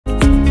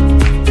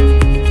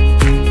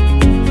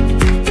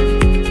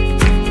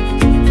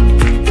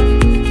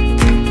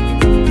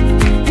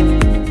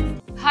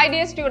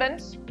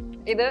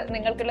ഇത്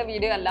നിങ്ങൾക്കുള്ള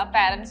വീഡിയോ അല്ല,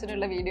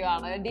 പാരന്റ്സിനുള്ള വീഡിയോ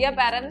ആണ്. ഡിയർ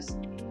പാരന്റ്സ്,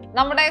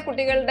 നമ്മുടെ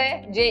കുട്ടികളുടെ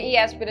JEE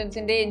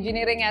ആസ്പിരൻസിന്റെ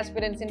engineering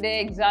ആസ്പിരൻസിന്റെ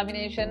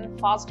examination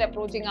fast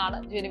approaching ആണ്.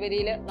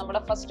 ജനുവരിയിൽ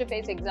നമ്മുടെ ഫസ്റ്റ്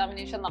ഫേസ്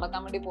എക്സാമിനേഷൻ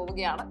നടക്കാൻ വേണ്ടി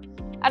പോവുകയാണ്.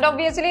 ആൻഡ്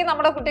ഒബ്വിയസ്ലി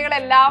നമ്മുടെ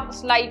കുട്ടികളെല്ലാം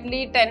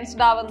സ്ലൈറ്റ്ലി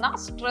ടെൻസ്ഡ് ആവുന്ന,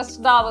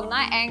 സ്ട്രെസ്ഡ് ആവുന്ന,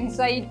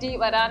 ആങ്സൈറ്റി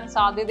വരാൻ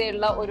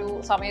സാധ്യതയുള്ള ഒരു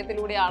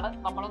സമയത്തിലൂടെയാണ്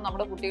നമ്മളും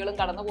നമ്മുടെ കുട്ടികളും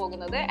കടന്നു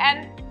പോകുന്നത്.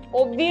 ആൻഡ്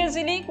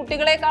ഒബ്വിയസ്ലി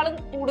കുട്ടികളെക്കാളും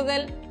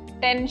കൂടുതൽ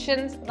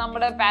ടെൻഷൻസ്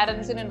നമ്മുടെ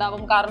പാരന്റ്സിന്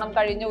ഉണ്ടാവും. കാരണം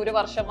കഴിഞ്ഞ ഒരു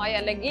വർഷമായി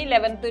അല്ലെങ്കിൽ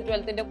 11th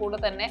 12th കൂടെ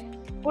തന്നെ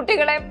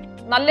കുട്ടികളെ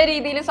നല്ല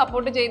രീതിയിൽ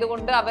സപ്പോർട്ട്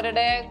ചെയ്തുകൊണ്ട്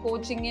അവരുടെ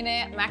കോച്ചിങ്ങിനെ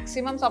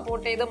മാക്സിമം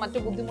സപ്പോർട്ട് ചെയ്ത് മറ്റു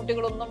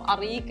ബുദ്ധിമുട്ടുകളൊന്നും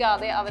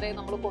അറിയിക്കാതെ അവരെ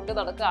നമ്മൾ കൊണ്ടു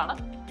നടക്കുകയാണ്.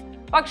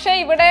 പക്ഷെ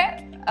ഇവിടെ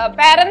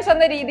പാരന്റ്സ്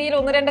എന്ന രീതിയിൽ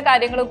ഒന്ന് രണ്ട്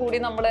കാര്യങ്ങൾ കൂടി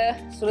നമ്മൾ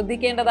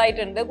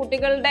ശ്രദ്ധിക്കേണ്ടതായിട്ടുണ്ട്.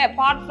 കുട്ടികളുടെ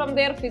apart from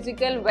there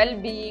physical well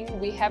being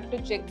we have to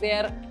check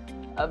there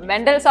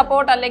mental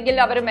support, അല്ലെങ്കിൽ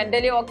അവർ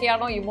മെന്റലി ഓക്കെ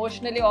ആണോ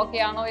ഇമോഷണലി ഓക്കെ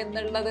ആണോ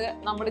എന്നുള്ളത്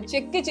നമ്മൾ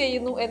ചെക്ക്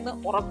ചെയ്യുന്നു എന്ന്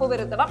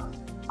ഉറപ്പുവരുത്തണം.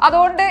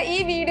 അതുകൊണ്ട് ഈ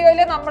വീഡിയോയിൽ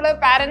നമ്മൾ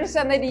പാരന്റ്സ്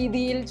എന്ന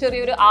രീതിയിൽ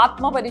ചെറിയൊരു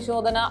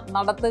ആത്മപരിശോധന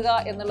നടത്തുക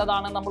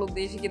എന്നുള്ളതാണ് നമ്മൾ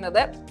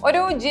ഉദ്ദേശിക്കുന്നത്.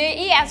 ഒരു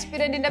JEE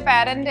ആസ്പിരന്റിന്റെ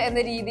പാരന്റ്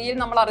എന്ന രീതിയിൽ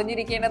നമ്മൾ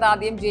അറിഞ്ഞിരിക്കേണ്ടത്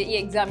ആദ്യം JEE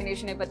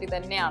എക്സാമിനേഷനെ പറ്റി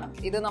തന്നെയാണ്.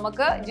 ഇത്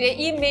നമുക്ക്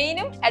JEE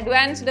മെയിനും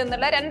അഡ്വാൻസ്ഡ്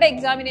എന്നുള്ള 2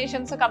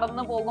 എക്സാമിനേഷൻസ്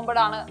കടന്നു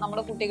പോകുമ്പോഴാണ്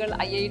നമ്മുടെ കുട്ടികൾ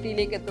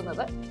IIT-യിലേക്ക്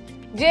എത്തുന്നത്.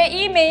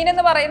 JEE മെയിൻ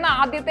എന്ന് പറയുന്ന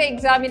ആദ്യത്തെ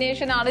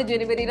എക്സാമിനേഷൻ ആണ്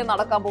ജനുവരിയിൽ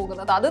നടക്കാൻ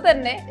പോകുന്നത്. അത്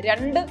തന്നെ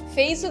 2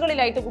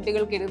 ഫേസുകളിലായിട്ട്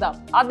കുട്ടികൾക്ക് എഴുതാം.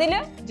 അതിൽ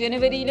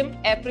ജനുവരിയിലും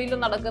ഏപ്രിലും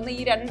നടക്കുന്ന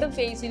ഈ 2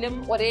 ഫേസിലും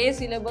ഒരേ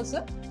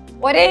സിലബസ്,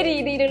 ഒരേ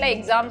രീതിയിലുള്ള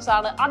എക്സാംസ്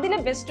ആണ്. അതിലെ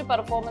ബെസ്റ്റ്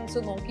പെർഫോമൻസ്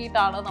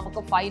നോക്കിയിട്ടാണ്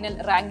നമുക്ക് ഫൈനൽ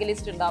റാങ്ക്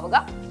ലിസ്റ്റ് ഉണ്ടാവുക.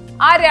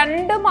 ആ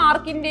 2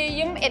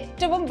 മാർക്കിന്റെയും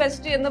ഏറ്റവും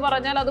ബെസ്റ്റ് എന്ന്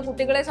പറഞ്ഞാൽ അത്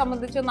കുട്ടികളെ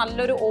സംബന്ധിച്ച്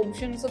നല്ലൊരു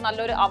ഓപ്ഷൻസ്,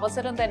 നല്ലൊരു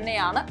അവസരം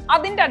തന്നെയാണ്.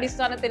 അതിന്റെ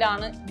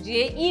അടിസ്ഥാനത്തിലാണ്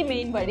JEE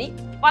മെയിൻ വഴി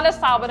പല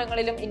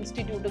സ്ഥാപനങ്ങളിലും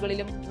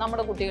ഇൻസ്റ്റിറ്റ്യൂട്ടുകളിലും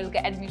നമ്മുടെ കുട്ടികൾക്ക്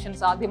അഡ്മിഷൻ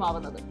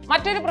സാധ്യമാവുന്നത്.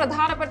 മറ്റൊരു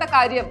പ്രധാനപ്പെട്ട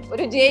കാര്യം,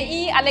 ഒരു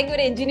JEE അല്ലെങ്കിൽ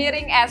ഒരു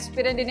എഞ്ചിനീയറിംഗ്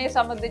ആസ്പിരന്റിനെ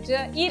സംബന്ധിച്ച്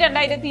ഈ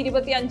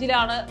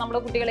 2025-ലാണ്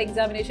നമ്മുടെ കുട്ടികൾ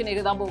എക്സാമിനേഷൻ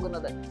എഴുതാൻ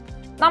പോകുന്നത്.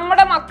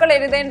 നമ്മുടെ മക്കൾ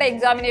എഴുതേണ്ട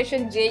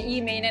examination JEE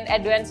main and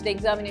advanced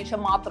examination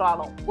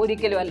മാത്രമാണോ?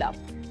 ഒരിക്കലും അല്ല.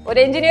 ഒരു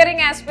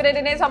എഞ്ചിനീയറിംഗ്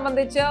ആസ്പിരന്റിനെ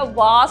സംബന്ധിച്ച്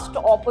വാസ്റ്റ്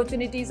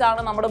ഓപ്പർച്യൂണിറ്റീസ്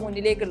ആണ് നമ്മുടെ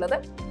മുന്നിലേക്കുള്ളത്.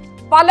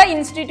 പല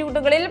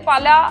ഇൻസ്റ്റിറ്റ്യൂട്ടുകളിൽ,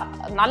 പല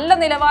നല്ല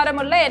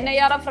നിലവാരമുള്ള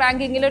NIRF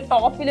റാങ്കിങ്ങിൽ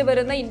ടോപ്പിൽ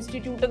വരുന്ന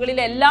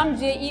ഇൻസ്റ്റിറ്റ്യൂട്ടുകളിലെല്ലാം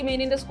JEE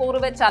മെയിനിന്റെ സ്കോർ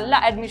വെച്ചല്ല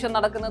അഡ്മിഷൻ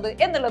നടക്കുന്നത്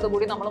എന്നുള്ളത്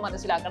കൂടി നമ്മൾ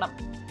മനസ്സിലാക്കണം.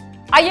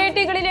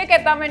 IIT-കളിലേക്ക്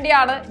എത്താൻ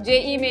വേണ്ടിയാണ്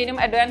JEE മെയിനും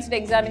അഡ്വാൻസ്ഡ്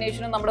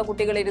എക്സാമിനേഷനും നമ്മുടെ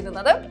കുട്ടികൾ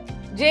എഴുതുന്നത്.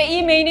 JEE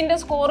മെയിനിന്റെ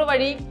സ്കോർ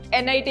വഴി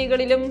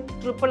NIT-കളിലും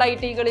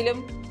IIIT-കളിലും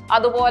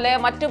അതുപോലെ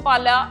മറ്റു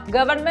പല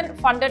ഗവൺമെന്റ്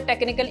ഫണ്ടഡ്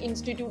ടെക്നിക്കൽ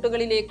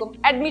ഇൻസ്റ്റിറ്റ്യൂട്ടുകളിലേക്കും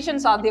അഡ്മിഷൻ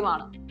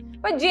സാധ്യമാണ്.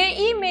 അപ്പൊ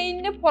JEE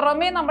മെയിനിന്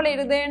പുറമെ നമ്മൾ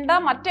എഴുതേണ്ട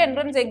മറ്റ്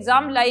എൻട്രൻസ്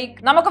എക്സാം ലൈക്ക്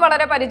നമുക്ക്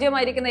വളരെ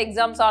പരിചയമായിരിക്കുന്ന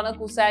എക്സാംസ് ആണ്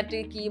കുസാറ്റ്,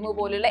 കീമ്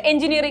പോലുള്ള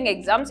എഞ്ചിനീയറിംഗ്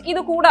എക്സാംസ്.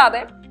 ഇത്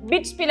കൂടാതെ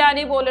ബിറ്റ്സ്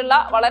പിലാനി പോലുള്ള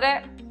വളരെ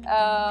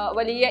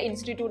വലിയ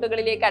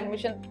ഇൻസ്റ്റിറ്റ്യൂട്ടുകളിലേക്ക്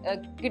അഡ്മിഷൻ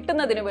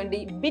കിട്ടുന്നതിന്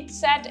വേണ്ടി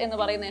ബിറ്റ്സാറ്റ് എന്ന്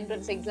പറയുന്ന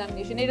എൻട്രൻസ്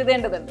എക്സാമിനേഷൻ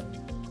എഴുതേണ്ടതുണ്ട്.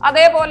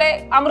 അതേപോലെ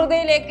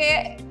അമൃതയിലേക്ക്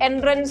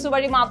എൻട്രൻസ്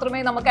വഴി മാത്രമേ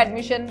നമുക്ക്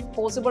അഡ്മിഷൻ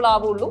പോസിബിൾ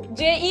ആവുള്ളൂ.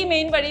 JEE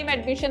മെയിൻ വഴിയും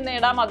അഡ്മിഷൻ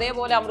നേടാം.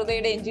 അതേപോലെ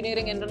അമൃതയുടെ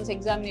എഞ്ചിനീയറിംഗ് എൻട്രൻസ്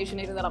എക്സാമിനേഷൻ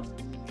എഴുതണം.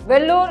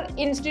 Vellore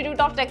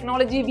institute of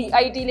technology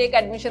VIT-യിലേക്ക്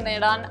admission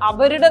നേടാൻ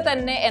അവരുടെ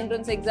തന്നെ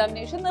എൻട്രൻസ്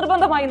എക്സാമിനേഷൻ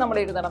നിർബന്ധമായി നമ്മൾ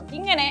എഴുതണം.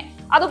 ഇങ്ങനെ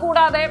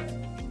അതുകൂടാതെ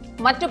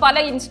മറ്റു പല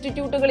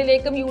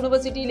ഇൻസ്റ്റിറ്റ്യൂട്ടുകളിലേക്കും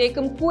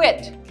യൂണിവേഴ്സിറ്റിയിലേക്കും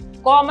Kuwait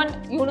common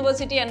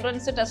university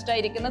entrance test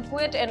ആയിരിക്കുന്ന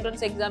കുവൈറ്റ്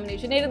എൻട്രൻസ്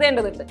എക്സാമിനേഷൻ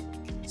എഴുതേണ്ടതുണ്ട്.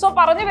 സോ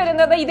പറഞ്ഞു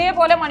വരുന്നത്,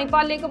 ഇതേപോലെ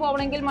മണിപ്പാലിലേക്ക്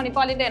പോകണമെങ്കിൽ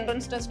മണിപ്പാലിന്റെ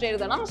എൻട്രൻസ് ടെസ്റ്റ്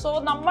എഴുതണം. സോ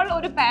നമ്മൾ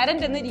ഒരു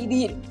പാരന്റ് എന്ന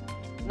രീതിയിൽ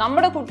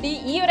നമ്മുടെ കുട്ടി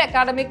ഈ ഒരു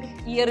അക്കാഡമിക്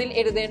ഇയറിൽ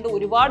എഴുതേണ്ട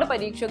ഒരുപാട്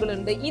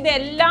പരീക്ഷകളുണ്ട്.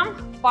 ഇതെല്ലാം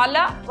പല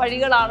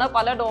വഴികളാണ്,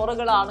 പല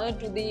ഡോറുകളാണ്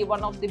to the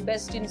one of the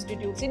best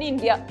institutes in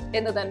India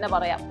എന്ന് തന്നെ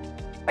പറയാം.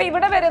 അപ്പൊ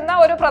ഇവിടെ വരുന്ന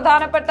ഒരു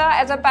പ്രധാനപ്പെട്ട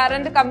ആസ് എ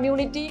പാരന്റ്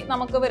കമ്മ്യൂണിറ്റി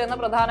നമുക്ക് വരുന്ന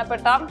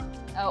പ്രധാനപ്പെട്ട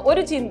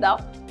ഒരു ചിന്ത,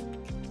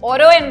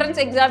 ഓരോ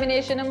എൻട്രൻസ്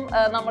എക്സാമിനേഷനും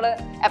നമ്മൾ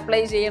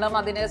അപ്ലൈ ചെയ്യണം.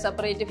 അതിന്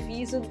സെപ്പറേറ്റ്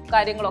ഫീസും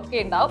കാര്യങ്ങളൊക്കെ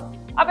ഉണ്ടാവും.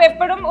 അപ്പൊ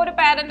എപ്പോഴും ഒരു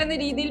പാരന്റ് എന്ന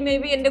രീതിയിൽ മേ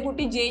ബി എന്റെ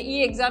കുട്ടി JEE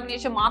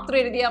എക്സാമിനേഷൻ മാത്രം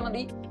എഴുതിയാൽ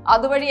മതി,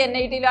 അതുവഴി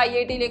NIT-യിലോ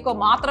IIT-യിലേക്കോ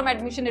മാത്രം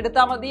അഡ്മിഷൻ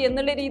എടുത്താൽ മതി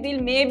എന്നുള്ള രീതിയിൽ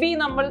മേ ബി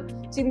നമ്മൾ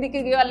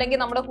ചിന്തിക്കുകയോ അല്ലെങ്കിൽ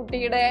നമ്മുടെ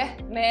കുട്ടിയുടെ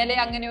മേലെ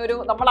അങ്ങനെ ഒരു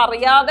നമ്മൾ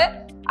അറിയാതെ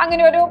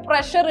അങ്ങനെ ഒരു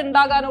പ്രഷർ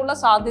ഉണ്ടാകാനുള്ള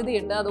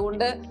സാധ്യതയുണ്ട്.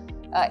 അതുകൊണ്ട്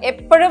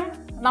എപ്പോഴും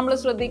നമ്മൾ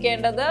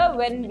ശ്രദ്ധിക്കേണ്ടത്,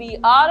 when we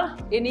are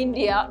in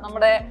India,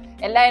 നമ്മുടെ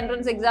എല്ലാ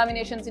എൻട്രൻസ്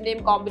എക്സാമിനേഷൻസിന്റെയും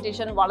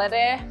കോമ്പറ്റീഷൻ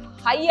വളരെ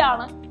ഹൈ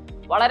ആണ്,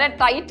 വളരെ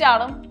ടൈറ്റ്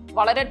ആണ്,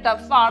 വളരെ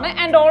ടഫ് ആണ്.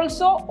 ആൻഡ്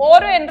ഓൾസോ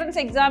ഓരോ എൻട്രൻസ്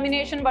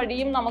എക്സാമിനേഷൻ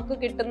വഴിയും നമുക്ക്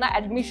കിട്ടുന്ന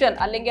അഡ്മിഷൻ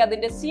അല്ലെങ്കിൽ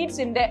അതിന്റെ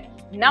സീറ്റ്സിന്റെ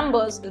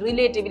നമ്പേഴ്സ്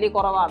റിലേറ്റീവ്ലി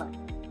കുറവാണ്.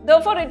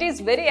 Therefore, it is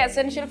very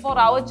essential for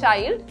our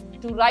child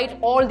to write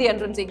all the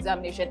entrance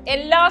examination.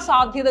 എല്ലാ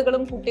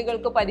സാധ്യതകളും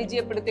കുട്ടികൾക്ക്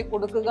പരിചയപ്പെടുത്തി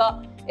കൊടുക്കുക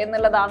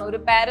എന്നുള്ളതാണ് ഒരു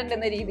പാരന്റ്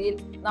എന്ന രീതിയിൽ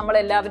നമ്മൾ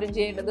എല്ലാവരും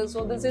ചെയ്യേണ്ടത്. So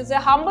this is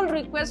A humble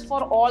request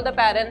for all the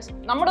parents.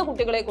 നമ്മുടെ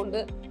കുട്ടികളെ കൊണ്ട്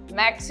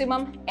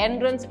മാക്സിമം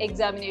എൻട്രൻസ്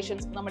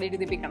എക്സാമിനേഷൻസ് നമ്മൾ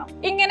എഴുതിപ്പിക്കണം.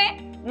 ഇങ്ങനെ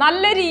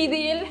നല്ല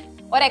രീതിയിൽ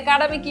ഒരു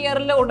അക്കാഡമിക്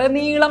ഇയറിൽ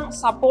ഉടനീളം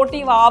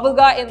സപ്പോർട്ടീവ്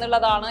ആവുക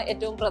എന്നുള്ളതാണ്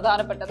ഏറ്റവും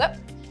പ്രധാനപ്പെട്ടത്.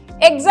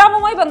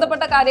 എക്സാമുമായി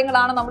ബന്ധപ്പെട്ട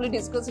കാര്യങ്ങളാണ് നമ്മൾ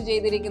ഡിസ്കസ്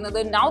ചെയ്തിരിക്കുന്നത്.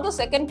 നൗ ദ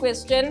സെക്കൻഡ്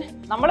ക്വസ്റ്റ്യൻ,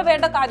 നമ്മൾ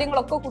വേണ്ട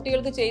കാര്യങ്ങളൊക്കെ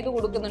കുട്ടികൾക്ക് ചെയ്തു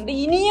കൊടുക്കുന്നുണ്ട്.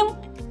 ഇനിയും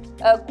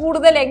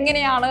കൂടുതൽ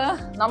എങ്ങനെയാണ്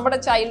നമ്മുടെ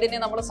ചൈൽഡിനെ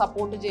നമ്മൾ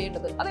സപ്പോർട്ട്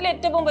ചെയ്യേണ്ടത്? അതിൽ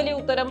ഏറ്റവും വലിയ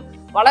ഉത്തരം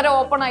വളരെ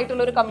ഓപ്പൺ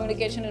ആയിട്ടുള്ള ഒരു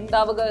കമ്മ്യൂണിക്കേഷൻ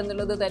ഉണ്ടാവുക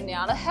എന്നുള്ളത്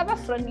തന്നെയാണ്. Have A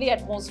friendly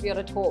atmosphere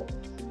at home.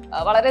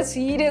 വളരെ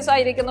സീരിയസ്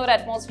ആയിരിക്കുന്ന ഒരു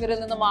അറ്റ്മോസ്ഫിയറിൽ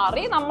നിന്ന്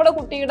മാറി നമ്മുടെ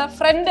കുട്ടിയുടെ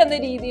ഫ്രണ്ട് എന്ന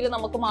രീതിയിൽ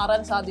നമുക്ക്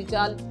മാറാൻ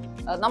സാധിച്ചാൽ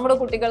നമ്മുടെ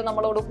കുട്ടികൾ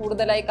നമ്മളോട്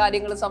കൂടുതലായി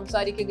കാര്യങ്ങൾ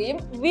സംസാരിക്കുകയും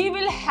we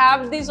will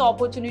have this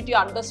opportunity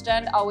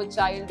understand our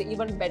child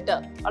even better.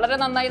 വളരെ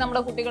നന്നായി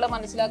നമ്മുടെ കുട്ടികളെ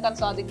മനസ്സിലാക്കാൻ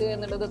സാധിക്കുക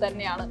എന്നുള്ളത്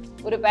തന്നെയാണ്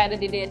ഒരു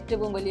പാരന്റിന്റെ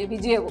ഏറ്റവും വലിയ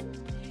വിജയവും.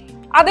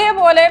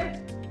 അതേപോലെ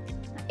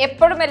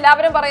എപ്പോഴും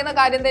എല്ലാവരും പറയുന്ന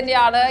കാര്യം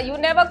തന്നെയാണ്, you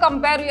never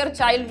compare your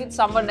Child with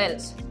someone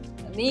else.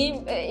 നീ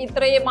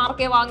ഇത്രയും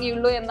മാർക്കേ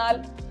വാങ്ങിയുള്ളൂ, എന്നാൽ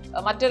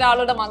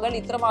മറ്റൊരാളുടെ മകൾ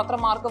ഇത്രമാത്രം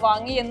മാർക്ക്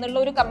വാങ്ങി എന്നുള്ള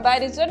ഒരു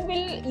comparison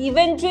will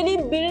eventually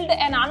build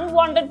an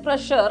unwanted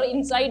pressure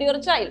inside your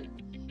child,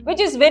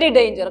 which is very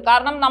danger.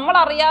 കാരണം നമ്മൾ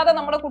അറിയാതെ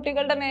നമ്മുടെ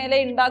കുട്ടികളുടെ മേലെ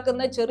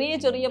ഉണ്ടാക്കുന്ന ചെറിയ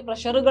ചെറിയ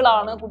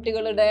പ്രഷറുകളാണ്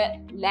കുട്ടികളുടെ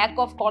lack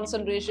of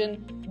concentration,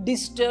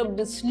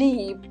 disturbed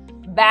sleep,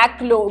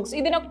 backlogs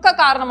ഇതിനൊക്കെ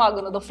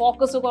കാരണമാകുന്നത്.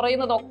 ഫോക്കസ്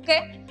കുറയുന്നതൊക്കെ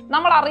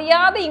നമ്മൾ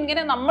അറിയാതെ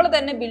ഇങ്ങനെ നമ്മൾ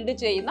തന്നെ ബിൽഡ്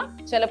ചെയ്യുന്ന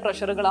ചില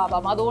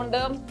പ്രഷറുകളാവാം. അതുകൊണ്ട്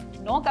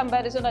നോ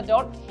കമ്പാരിസൺ അറ്റ്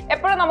ഓൾ.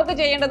 എപ്പോഴും നമുക്ക്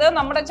ചെയ്യേണ്ടത്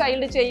നമ്മുടെ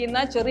ചൈൽഡ് ചെയ്യുന്ന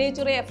ചെറിയ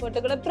ചെറിയ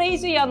എഫേർട്ടുകൾ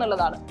പ്രൈസ് ചെയ്യുക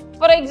എന്നുള്ളതാണ്.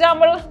 ഫോർ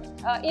എക്സാമ്പിൾ,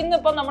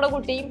 ഇന്നിപ്പം നമ്മുടെ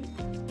കുട്ടി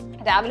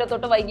രാവിലെ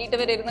തൊട്ട് വൈകിട്ട്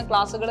വരെ ഇരുന്ന്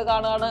ക്ലാസ്സുകൾ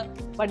കാണുകയാണ്,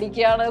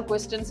 പഠിക്കുകയാണ്,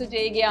 ക്വസ്റ്റ്യൻസ്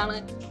ചെയ്യുകയാണ്.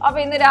 അപ്പൊ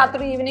ഇന്ന്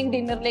രാത്രി ഈവനിങ്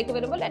ഡിന്നറിലേക്ക്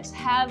വരുമ്പോൾ let's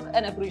have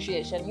an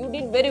appreciation, you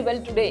did very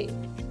well today.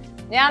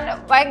 ഞാൻ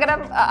ഭയങ്കര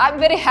ഐ എം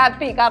വെരി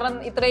ഹാപ്പി, കാരണം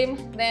ഇത്രയും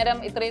നേരം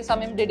ഇത്രയും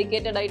സമയം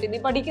ഡെഡിക്കേറ്റഡ് ആയിട്ട് നീ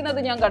പഠിക്കുന്നത്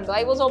ഞാൻ കണ്ടു.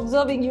 I was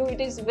observing U,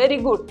 it is very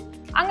good.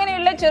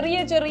 അങ്ങനെയുള്ള ചെറിയ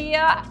ചെറിയ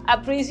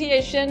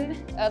അപ്രീസിയേഷൻ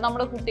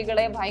നമ്മുടെ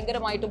കുട്ടികളെ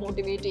ഭയങ്കരമായിട്ട്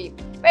മോട്ടിവേറ്റ് ചെയ്യും.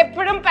 അപ്പൊ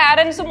എപ്പോഴും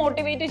പാരന്റ്സ്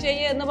മോട്ടിവേറ്റ്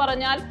ചെയ്യുക എന്ന്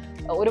പറഞ്ഞാൽ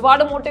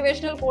ഒരുപാട്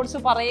മോട്ടിവേഷണൽ കോട്സ്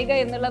പറയുക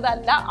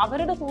എന്നുള്ളതല്ല,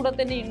 അവരുടെ കൂടെ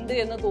തന്നെ ഉണ്ട്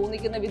എന്ന്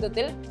തോന്നിക്കുന്ന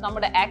വിധത്തിൽ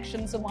നമ്മുടെ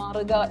ആക്ഷൻസ്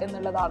മാറുക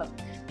എന്നുള്ളതാണ്.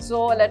 So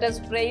let us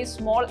praise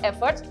small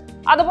efforts.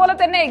 അതുപോലെ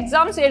തന്നെ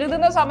എക്സാംസ്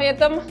എഴുതുന്ന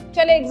സമയത്തും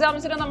ചില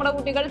എക്സാംസിന് നമ്മുടെ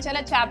കുട്ടികൾ ചില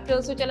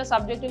ചാപ്റ്റേഴ്സ് ചില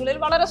സബ്ജക്റ്റുകളിൽ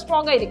വളരെ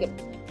സ്ട്രോങ് ആയിരിക്കും.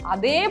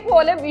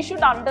 അതേപോലെ we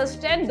should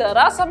understand there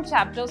are some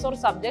chapters or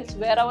subjects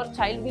where our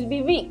child will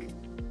be week.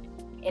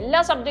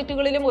 എല്ലാ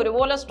സബ്ജക്റ്റുകളിലും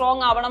ഒരുപോലെ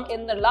സ്ട്രോങ് ആവണം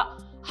എന്നുള്ള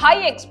ഹൈ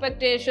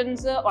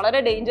എക്സ്പെക്ടേഷൻസ്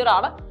വളരെ ഡേഞ്ചർ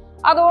ആണ്.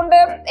 അതുകൊണ്ട്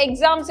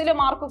എക്സാംസിൽ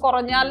മാർക്ക്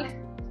കുറഞ്ഞാൽ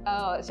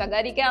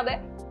ശകാരിക്കാതെ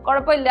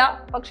കുഴപ്പമില്ല,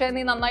 പക്ഷേ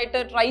നീ നന്നായിട്ട്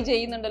ട്രൈ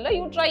ചെയ്യുന്നുണ്ടല്ലോ,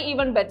 യു ട്രൈ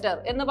ഈവൻ ബെറ്റർ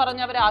എന്ന്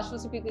പറഞ്ഞ് അവരെ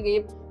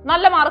ആശ്വസിപ്പിക്കുകയും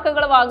നല്ല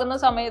മാർക്കുകൾ വാങ്ങുന്ന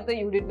സമയത്ത്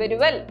യു ഡിഡ് വെരി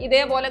വെൽ,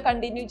 ഇതേപോലെ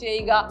കണ്ടിന്യൂ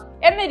ചെയ്യുക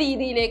എന്ന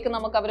രീതിയിലേക്ക്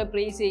നമുക്ക് അവരെ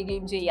പ്രൈസ്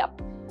ചെയ്യുകയും ചെയ്യാം.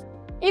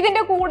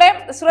 ഇതിന്റെ കൂടെ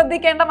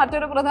ശ്രദ്ധിക്കേണ്ട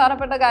മറ്റൊരു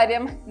പ്രധാനപ്പെട്ട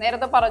കാര്യം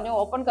നേരത്തെ പറഞ്ഞു,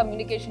 open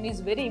communication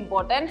is very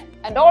important.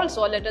 And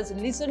also let us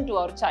listen to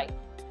our child.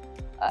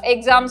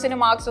 എക്സാംസിന്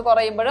marks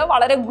കുറയുമ്പോൾ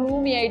വളരെ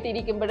ഗ്ലൂമി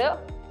ആയിട്ടിരിക്കുമ്പോൾ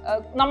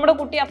നമ്മുടെ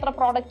കുട്ടി അത്ര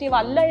പ്രൊഡക്റ്റീവ്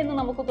അല്ല എന്ന്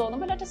നമുക്ക്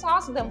തോന്നുമ്പോൾ let us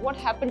ask them what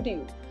happened to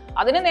you.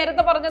 അതിന്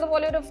നേരത്തെ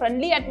പറഞ്ഞതുപോലെ ഒരു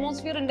ഫ്രണ്ട്ലി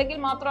അറ്റ്മോസ്ഫിയർ ഉണ്ടെങ്കിൽ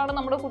മാത്രമാണ്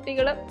നമ്മുടെ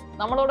കുട്ടികൾ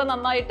നമ്മളോട്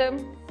നന്നായിട്ട്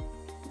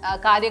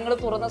കാര്യങ്ങൾ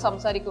തുറന്ന്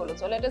സംസാരിക്കുകയുള്ളൂ.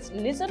 So let us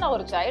listen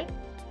our child.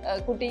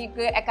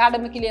 കുട്ടിക്ക്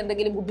അക്കാഡമിക്കലി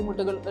എന്തെങ്കിലും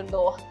ബുദ്ധിമുട്ടുകൾ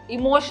ഉണ്ടോ,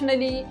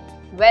 ഇമോഷണലി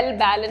വെൽ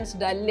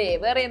ബാലൻസ്ഡ് അല്ലേ,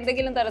 വേറെ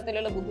എന്തെങ്കിലും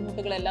തരത്തിലുള്ള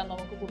ബുദ്ധിമുട്ടുകളെല്ലാം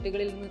നമുക്ക്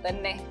കുട്ടികളിൽ നിന്ന്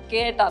തന്നെ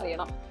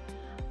കേട്ടറിയണം.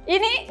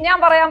 ഇനി ഞാൻ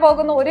പറയാൻ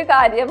പോകുന്ന ഒരു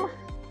കാര്യം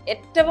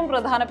ഏറ്റവും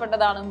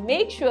പ്രധാനപ്പെട്ടതാണ്.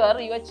 Make sure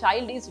your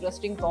child is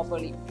resting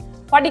properly.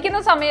 പഠിക്കുന്ന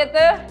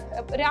സമയത്ത്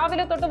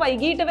രാവിലെ തൊട്ട്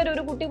വൈകിട്ട് വരെ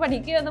ഒരു കുട്ടി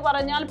പഠിക്കുക എന്ന്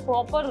പറഞ്ഞാൽ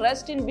proper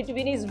rest in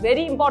between is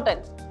very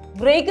important.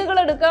 ബ്രേക്കുകൾ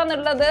എടുക്കുക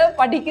എന്നുള്ളത്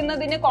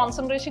പഠിക്കുന്നതിന്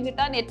കോൺസെൻട്രേഷൻ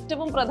കിട്ടാൻ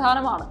ഏറ്റവും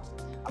പ്രധാനമാണ്.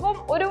 അപ്പം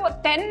ഒരു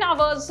 10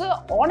 hours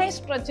ഓൺ എ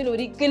സ്ട്രെച്ചിൽ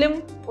ഒരിക്കലും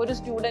ഒരു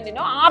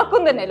സ്റ്റുഡൻറ്റിനോ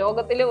ആർക്കും തന്നെ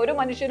ലോകത്തിലെ ഒരു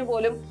മനുഷ്യന്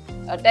പോലും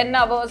 10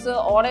 hours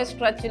ഓൺ എ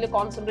സ്ട്രെച്ചിൽ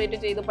കോൺസെൻട്രേറ്റ്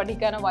ചെയ്ത്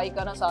പഠിക്കാനോ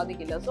വായിക്കാനോ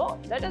സാധിക്കില്ല. So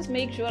let us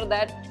make sure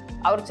that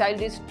our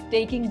child is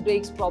taking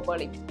breaks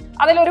properly.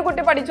 അതിലൊരു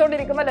കുട്ടി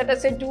പഠിച്ചുകൊണ്ടിരിക്കുമ്പോൾ ലെറ്റ്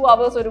us say 2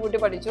 hours ഒരു കുട്ടി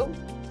പഠിച്ചു,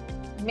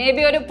 മേ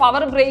ബി ഒരു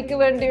പവർ ബ്രേക്ക്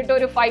വേണ്ടിയിട്ട്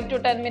ഒരു 5 to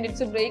 10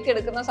 minutes ബ്രേക്ക്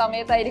എടുക്കുന്ന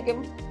സമയത്തായിരിക്കും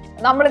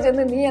നമ്മൾ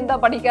ചെന്ന് നീ എന്താ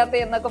പഠിക്കാത്ത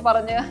എന്നൊക്കെ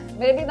പറഞ്ഞ്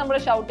മേ ബി നമ്മൾ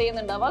shout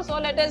ചെയ്യുന്നുണ്ടാവുക. So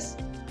let us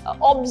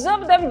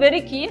observe dum very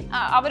keen.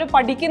 അവർ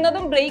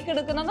പഠിക്കുന്നതും ബ്രേക്ക്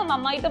എടുക്കുന്നതും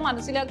നന്നായിട്ട്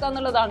മനസ്സിലാക്കുക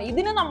എന്നുള്ളതാണ്.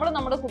 ഇതിന് നമ്മൾ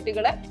നമ്മുടെ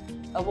കുട്ടികളെ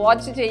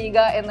വാച്ച് ചെയ്യുക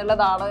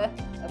എന്നുള്ളതാണ്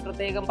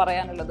പ്രത്യേകം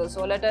പറയാനുള്ളത്.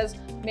 So let us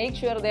make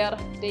sure they are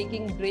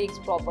taking breaks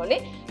properly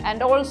and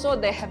also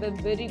they have a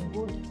very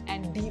good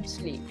and deep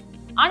sleep.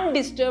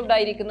 Undisturbed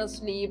ആയിരിക്കുന്ന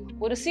സ്ലീപ്പ്,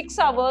 ഒരു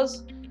 6 hours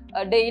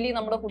ഡെയിലി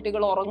നമ്മുടെ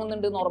കുട്ടികൾ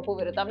ഉറങ്ങുന്നുണ്ട് എന്ന് ഉറപ്പ്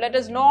വരുത്താം. Let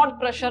us not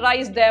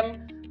pressurize them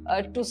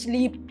to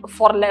sleep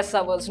for less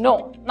hours. No,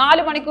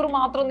 4 മണിക്കൂർ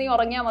മാത്രം നീ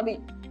ഉറങ്ങിയാൽ മതി,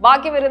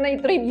 ബാക്കി വരുന്ന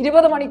ഇത്രയും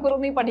 20 മണിക്കൂർ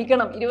നീ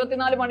പഠിക്കണം,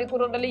 24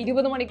 മണിക്കൂർ ഉണ്ടല്ലോ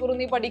 20 മണിക്കൂർ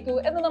നീ പഠിക്കൂ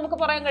എന്ന് നമുക്ക്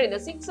പറയാൻ കഴിയില്ല.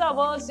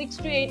 6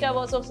 to 8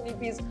 hours of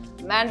sleep is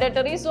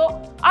mandatory. So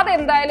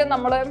അതെന്തായാലും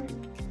നമ്മൾ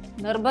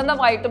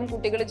നിർബന്ധമായിട്ടും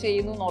കുട്ടികൾ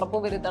ചെയ്യുന്നു എന്ന് ഉറപ്പ്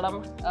വരുത്തണം.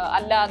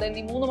 അല്ലാതെ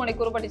നീ 3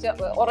 മണിക്കൂർ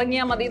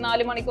ഉറങ്ങിയാൽ മതി,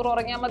 4 മണിക്കൂർ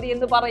ഉറങ്ങിയാൽ മതി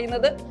എന്ന്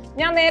പറയുന്നത്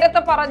ഞാൻ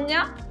നേരത്തെ പറഞ്ഞ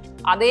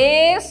അതേ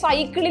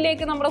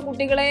സൈക്കിളിലേക്ക് നമ്മുടെ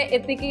കുട്ടികളെ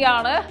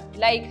എത്തിക്കുകയാണ്.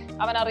 ലൈക്ക്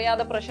അവൻ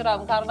അറിയാതെ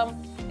പ്രഷറാകും, കാരണം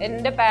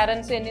എൻ്റെ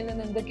പാരൻസ് എന്നിൽ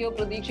നിന്ന് എന്തൊക്കെയോ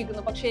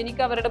പ്രതീക്ഷിക്കുന്നു, പക്ഷെ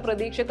എനിക്ക് അവരുടെ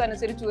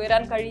പ്രതീക്ഷക്കനുസരിച്ച്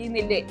ഉയരാൻ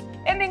കഴിയുന്നില്ലേ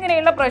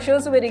എന്നിങ്ങനെയുള്ള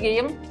പ്രഷേഴ്സ്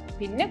വരികയും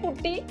പിന്നെ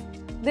കുട്ടി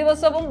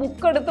ദിവസവും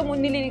ബുക്ക് എടുത്ത്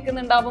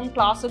മുന്നിലിരിക്കുന്നുണ്ടാവും,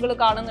 ക്ലാസ്സുകൾ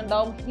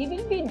കാണുന്നുണ്ടാവും. He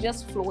will be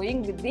just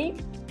flowing with the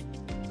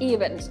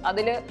events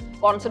അതിൽ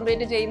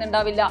കോൺസെൻട്രേറ്റ്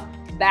ചെയ്യുന്നുണ്ടാവില്ല,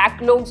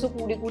 ബാക്ക്ലോഗ്സ്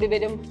കൂടി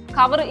വരും,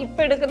 കവർ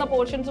ഇപ്പം എടുക്കുന്ന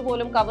പോർഷൻസ്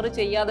പോലും കവർ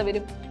ചെയ്യാതെ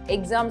വരും,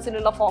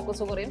 എക്സാംസിലുള്ള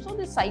ഫോക്കസ് കുറയും. So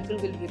this cycle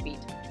will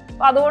repeat.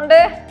 അപ്പം അതുകൊണ്ട്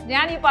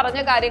ഞാൻ ഈ പറഞ്ഞ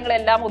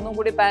കാര്യങ്ങളെല്ലാം ഒന്നും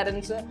കൂടി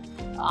പാരൻസ്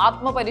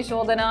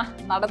ആത്മപരിശോധന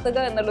നടത്തുക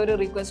എന്നുള്ളൊരു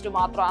റിക്വസ്റ്റ്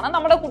മാത്രമാണ്.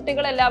 നമ്മുടെ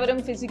കുട്ടികളെല്ലാവരും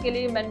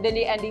ഫിസിക്കലി,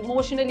 മെന്റലി ആൻഡ്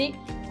ഇമോഷണലി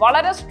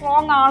വളരെ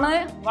സ്ട്രോങ് ആണ്,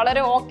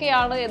 വളരെ ഓക്കെ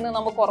ആണ് എന്ന്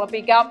നമുക്ക്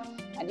ഉറപ്പിക്കാം.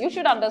 And you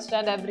should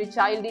understand every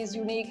child is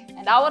unique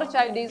and our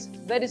child is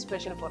very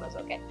special for us.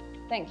 Okay,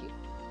 thank you.